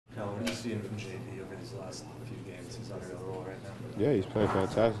seeing from JV over these last few games? He's on a real roll right now. Yeah, he's playing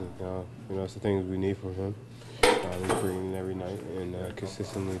fantastic. It's the things we need from him. He's bringing it every night and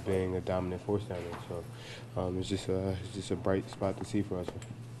consistently being a dominant force down there. So it's just a bright spot to see for us.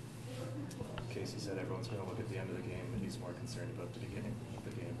 Casey said everyone's going to look at the end of the game, but he's more concerned about the beginning of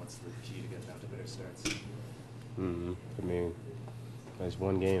the game. What's the key to getting out to better starts? I mean, it's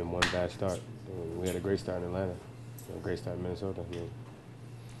one game and one bad start. We had a great start in Atlanta, a great start in Minnesota. I mean,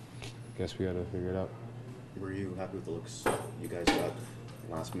 I guess we got to figure it out. Were you happy with the looks you guys got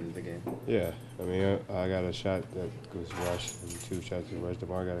last minute of the game? Yeah, I mean, I got a shot that was rushed and 2 shots that rushed.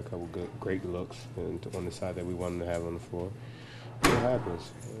 DeMar got a couple great looks and on the side that we wanted to have on the floor. What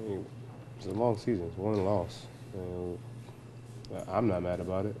happens? I mean, it's a long season. It's one loss. I'm not mad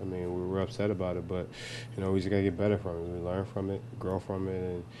about it. I mean, we were upset about it, but, we just got to get better from it. We learn from it, grow from it,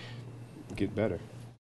 and get better.